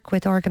and work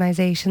with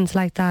organisations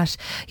like that,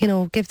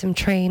 give them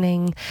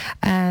training,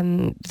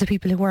 the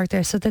people who work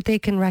there, so that they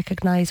can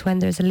recognise when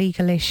there's a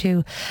legal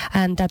issue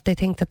and that they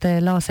think that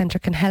the Law Centre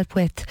can help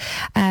with,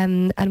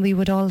 and we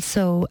would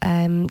also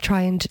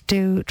try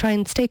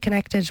and stay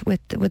connected with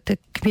the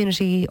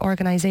community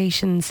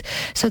organisations,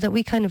 so that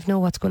we kind of know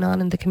what's going on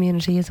in the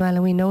community as well,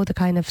 and we know the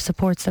kind of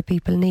supports that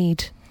people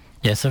need.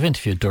 Yes, I've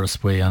interviewed Doris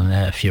Bui on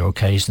a few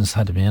occasions,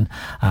 had him in,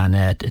 and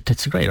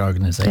it's a great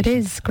organisation. It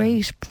is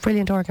great,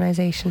 brilliant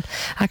organisation.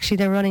 Actually,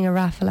 they're running a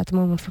raffle at the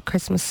moment for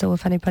Christmas, so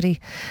if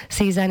anybody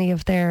sees any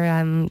of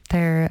their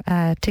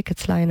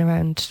tickets lying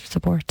around,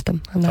 support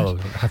them. I'll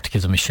have to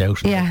give them a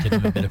shout. Yeah. Give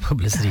them a bit of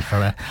publicity for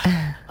that.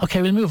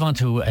 Okay, we'll move on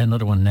to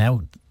another one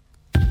now.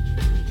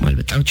 Well,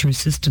 without your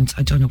assistance,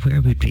 I don't know where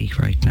we'd be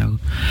right now.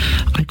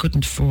 I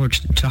couldn't afford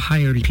to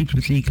hire people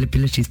with legal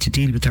abilities to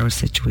deal with our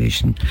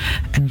situation.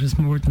 And it was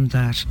more than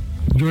that.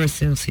 Your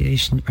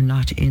association are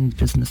not in the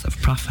business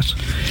of profit.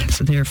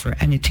 So therefore,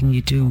 anything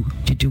you do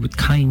with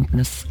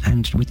kindness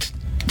and with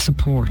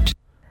support.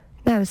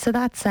 No, so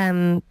that's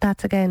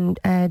again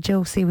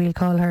Josie, we'll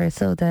call her.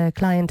 So the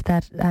client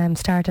that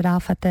started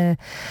off at the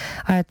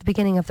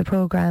beginning of the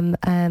programme,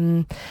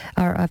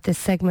 or of this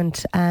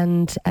segment,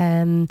 and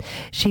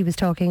she was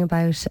talking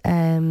about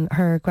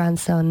her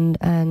grandson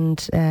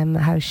and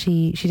how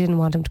she didn't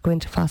want him to go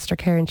into foster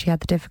care, and she had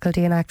the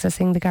difficulty in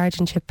accessing the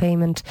guardianship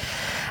payment.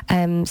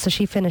 So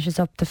she finishes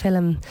up the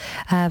film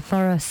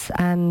for us,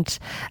 and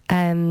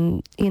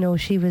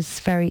she was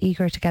very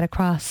eager to get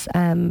across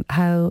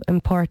how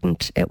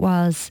important it was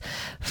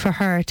for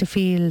her to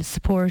feel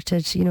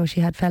supported.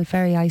 She had felt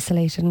very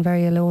isolated and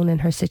very alone in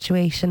her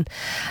situation,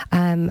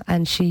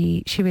 and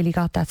she really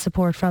got that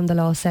support from the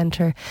Law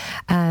Centre,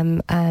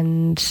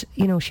 and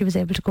she was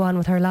able to go on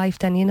with her life.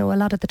 Then a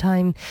lot of the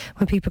time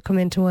when people come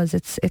into us,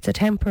 it's a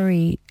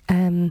temporary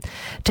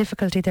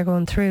difficulty they're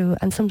going through,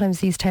 and sometimes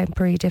these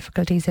temporary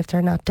difficulties, if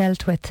they're not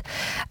dealt with,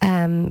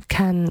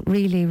 can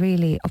really,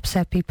 really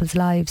upset people's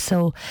lives.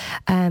 So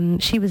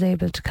she was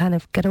able to kind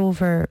of get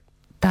over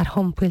that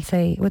hump, we'll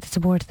say, with the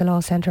support of the Law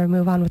Centre, and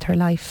move on with her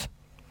life.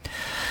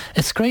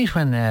 It's great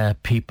when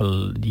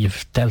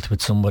you've dealt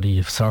with somebody,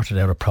 you've sorted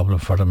out a problem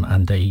for them,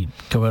 and they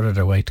go out of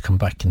their way to come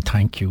back and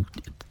thank you.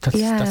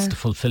 That's the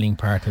fulfilling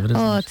part of it, isn't it?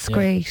 Oh, it's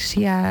great.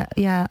 Yeah.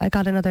 I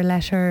got another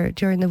letter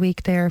during the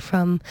week there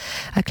from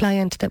a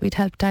client that we'd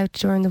helped out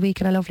during the week,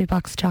 and a lovely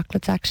box of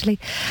chocolates actually,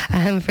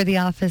 for the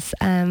office.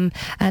 And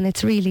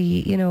it's really,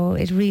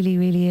 it really,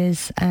 really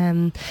is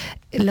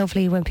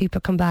lovely when people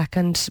come back,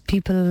 and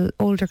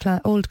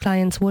old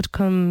clients would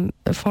come,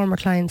 former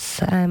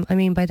clients,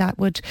 by that,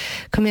 would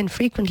come in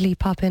frequently,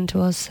 pop into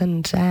us,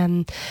 and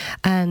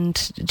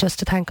just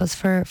to thank us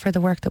for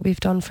the work that we've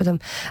done for them.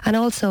 And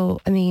also,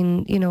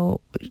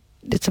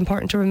 it's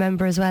important to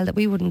remember as well that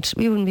we wouldn't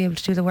be able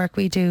to do the work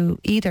we do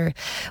either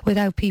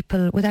without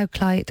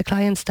the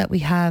clients that we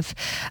have,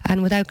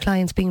 and without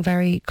clients being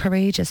very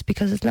courageous,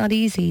 because it's not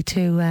easy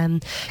to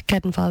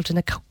get involved in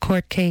a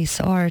court case,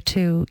 or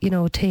to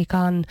take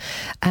on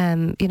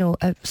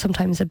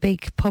sometimes a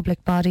big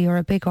public body or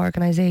a big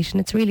organisation.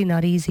 It's really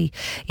not easy,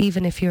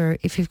 even if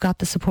you've got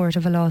the support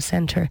of a Law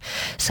Centre.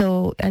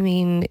 So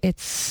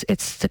it's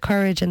the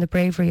courage and the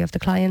bravery of the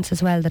clients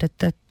as well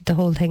that the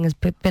whole thing is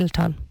built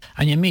on.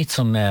 And you meet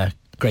some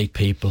great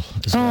people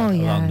as well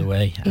along the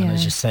way. And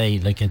as you say,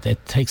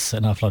 it takes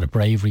an awful lot of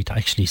bravery to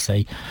actually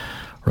say,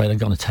 right, I'm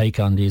going to take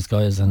on these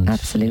guys. And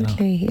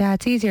absolutely, yeah,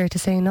 it's easier to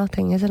say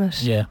nothing, isn't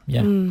it? Yeah.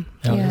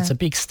 It's a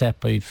big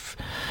step. In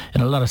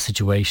a lot of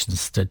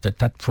situations,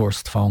 that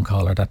first phone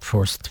call or that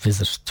first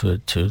visit to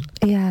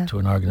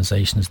an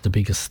organisation is the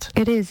biggest.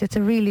 It is. It's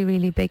a really,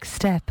 really big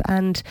step.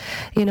 And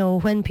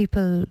when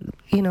people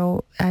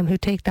who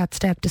take that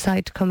step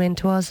decide to come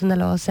into us in the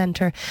Law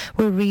Centre,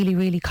 we're really,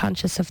 really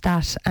conscious of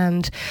that,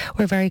 and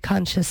we're very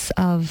conscious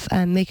of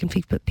making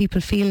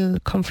people feel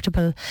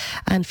comfortable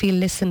and feel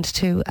listened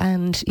to.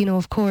 And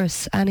of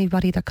course,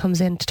 anybody that comes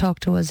in to talk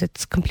to us,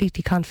 it's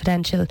completely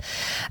confidential.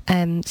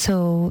 So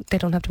so they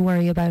don't have to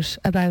worry about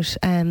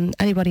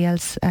anybody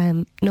else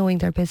knowing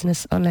their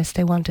business unless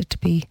they want it to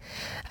be,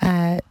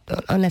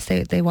 unless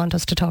they want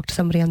us to talk to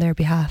somebody on their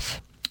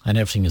behalf. And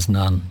everything is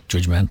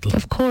non-judgmental.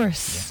 Of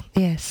course,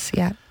 yes,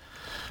 yeah.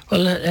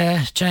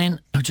 Well,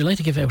 Jane, would you like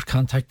to give out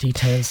contact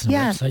details and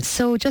websites?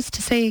 So just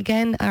to say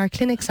again, our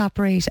clinics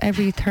operate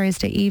every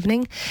Thursday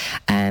evening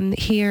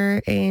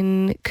here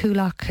in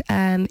Coolock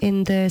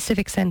in the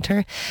Civic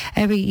Centre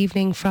every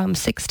evening from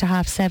 6 to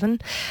 7:30.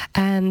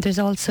 There's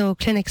also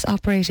clinics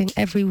operating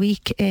every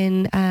week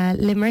in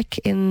Limerick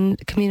in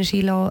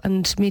Community Law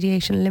and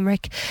Mediation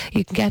Limerick.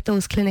 You can get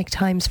those clinic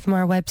times from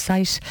our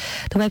website.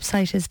 The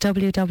website is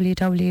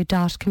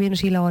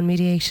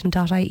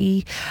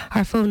www.communitylawandmediation.ie.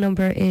 Our phone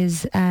number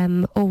is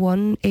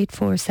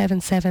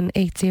 018477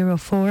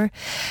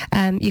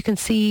 You can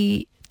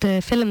see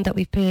the film that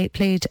we've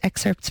played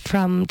excerpts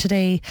from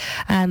today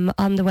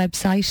on the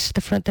website,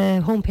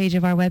 the homepage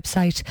of our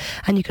website,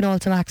 and you can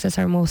also access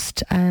our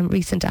most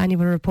recent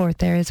annual report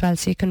there as well,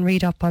 so you can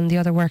read up on the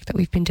other work that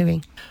we've been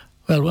doing.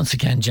 Well, once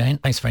again, Jane,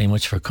 thanks very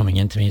much for coming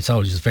in to me. It's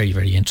always very,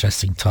 very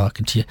interesting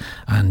talking to you.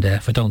 And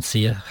if I don't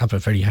see you, have a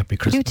very happy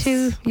Christmas.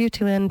 You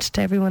too, and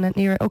to everyone at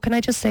Nera. Oh, can I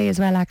just say as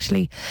well,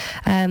 actually,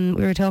 we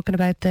were talking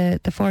about the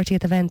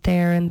 40th event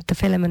there and the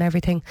film and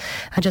everything,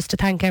 and just to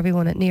thank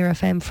everyone at Nera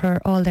FM for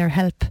all their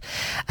help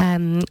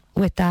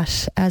with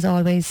that. As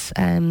always,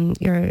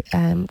 you're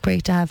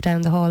great to have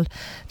down the hall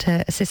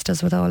to assist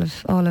us with all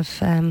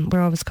of.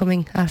 We're always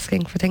coming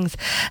asking for things,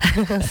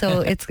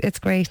 so it's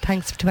great.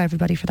 Thanks to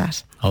everybody for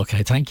that.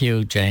 Okay, thank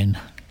you, Jane.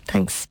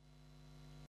 Thanks.